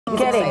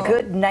get a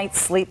good night's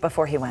sleep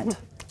before he went?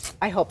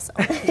 I hope so.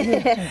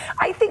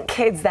 I think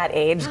kids that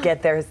age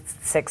get their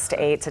 6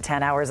 to 8 to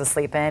 10 hours of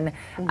sleep in.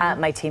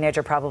 My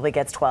teenager probably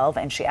gets 12,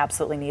 and she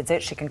absolutely needs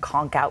it. She can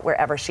conk out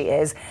wherever she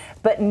is.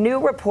 But new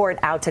report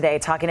out today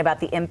talking about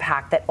the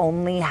impact that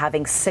only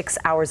having 6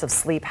 hours of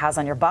sleep has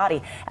on your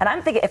body. And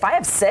I'm thinking, if I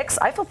have 6,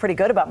 I feel pretty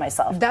good about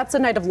myself. That's a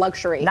night of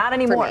luxury. Not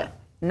anymore.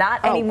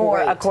 Not anymore,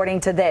 great. according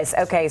to this.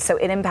 Okay, so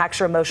it impacts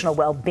your emotional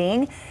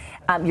well-being.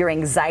 Your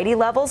anxiety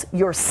levels,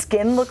 your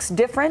skin looks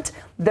different.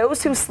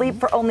 Those who sleep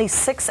for only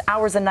 6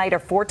 hours a night are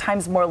 4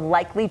 times more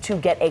likely to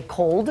get a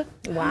cold.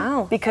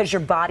 Wow. Because your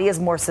body is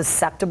more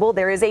susceptible.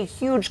 There is a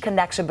huge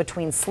connection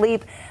between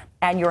sleep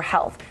and your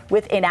health.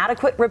 With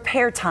inadequate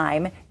repair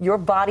time, your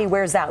body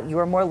wears out. You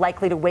are more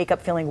likely to wake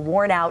up feeling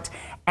worn out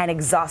and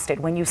exhausted.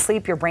 When you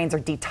sleep, your brains are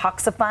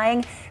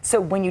detoxifying.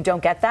 So when you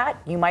don't get that,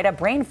 you might have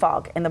brain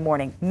fog in the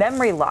morning,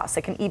 memory loss.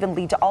 It can even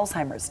lead to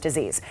Alzheimer's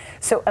disease.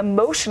 So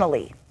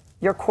emotionally,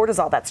 your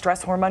cortisol, that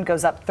stress hormone,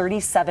 goes up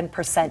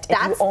 37%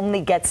 if you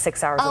only get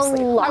 6 hours of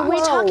sleep. Are we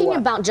talking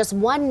about just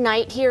one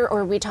night here,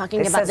 or are we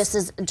talking about this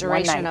is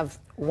duration of...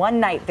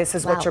 One night, this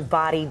is what your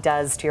body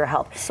does to your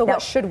health. So now,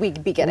 what should we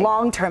be getting?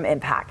 Long-term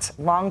impact.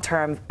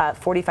 Long-term,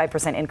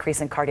 45%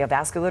 increase in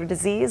cardiovascular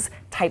disease,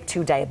 type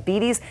 2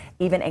 diabetes,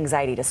 even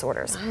anxiety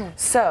disorders. Wow.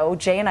 So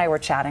Jay and I were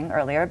chatting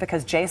earlier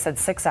because Jay said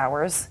 6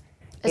 hours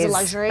is a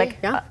luxury.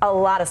 Like a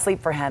lot of sleep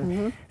for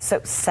him.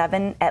 So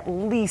at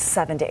least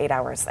 7 to 8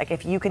 hours. Like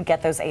if you can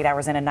get those 8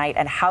 hours in a night,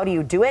 and how do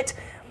you do it?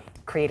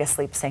 Create a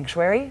sleep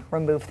sanctuary,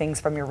 remove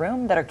things from your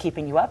room that are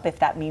keeping you up. If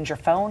that means your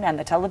phone and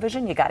the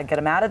television, you got to get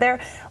them out of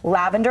there.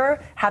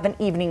 Lavender, have an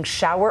evening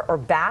shower or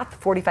bath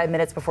 45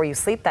 minutes before you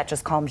sleep. That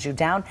just calms you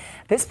down.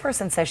 This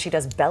person says she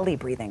does belly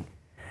breathing.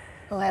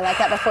 Oh, I like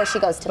that before she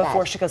goes to bed.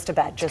 Before she goes to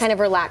bed. Just kind of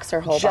relax her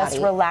whole body. Just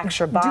relax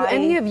your body. Do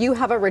any of you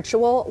have a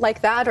ritual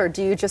like that, or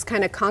do you just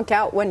kind of conk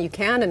out when you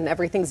can and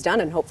everything's done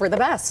and hope for the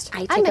best?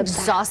 I'm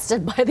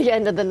exhausted by the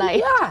end of the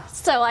night. Yeah.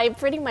 So I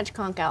pretty much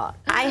conk out.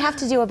 I have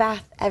to do a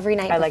bath every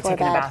night before bed. I like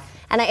taking a bath.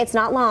 And it's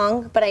not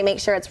long, but I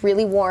make sure it's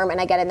really warm, and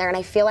I get in there and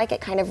I feel like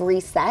it kind of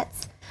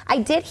resets. I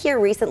did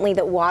hear recently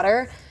that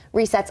water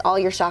resets all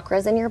your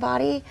chakras in your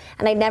body,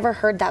 and I never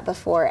heard that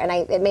before, and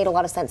it made a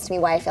lot of sense to me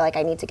why I feel like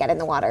I need to get in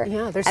the water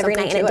every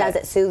night, and it does.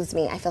 It soothes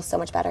me. I feel so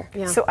much better.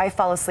 Yeah. So I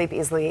fall asleep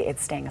easily.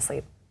 It's staying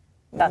asleep.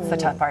 That's the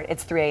tough part.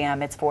 It's 3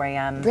 a.m. It's 4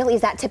 a.m. Really?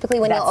 Is that typically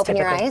when you'll open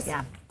your eyes?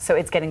 Yeah. So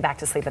it's getting back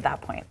to sleep at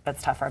that point.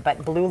 That's tougher.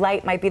 But blue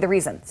light might be the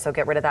reason. So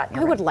get rid of that.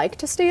 I would like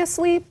to stay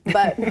asleep,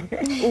 but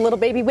little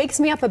baby wakes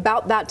me up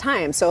about that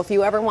time. So if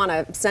you ever want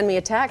to send me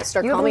a text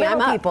or call me, I'm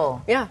up.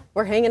 People. Yeah,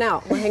 we're hanging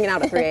out. We're hanging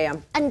out at 3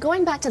 a.m. And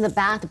going back to the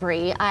bath,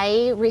 Bree,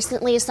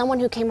 someone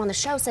who came on the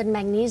show said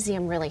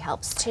magnesium really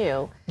helps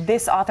too.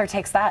 This author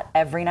takes that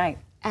every night.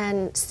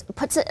 And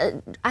puts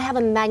it. I have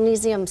a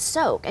magnesium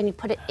soak, and you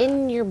put it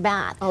in your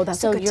bath. Oh, that's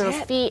so a good your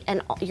tip. feet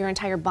and your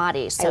entire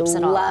body soaks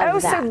it all.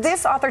 love that. So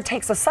this author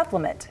takes a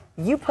supplement.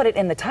 You put it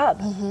in the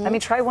tub. Let me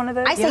try one of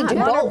those. I say do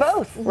one or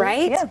both, both.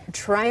 right? Yeah.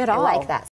 Try it all. I like that.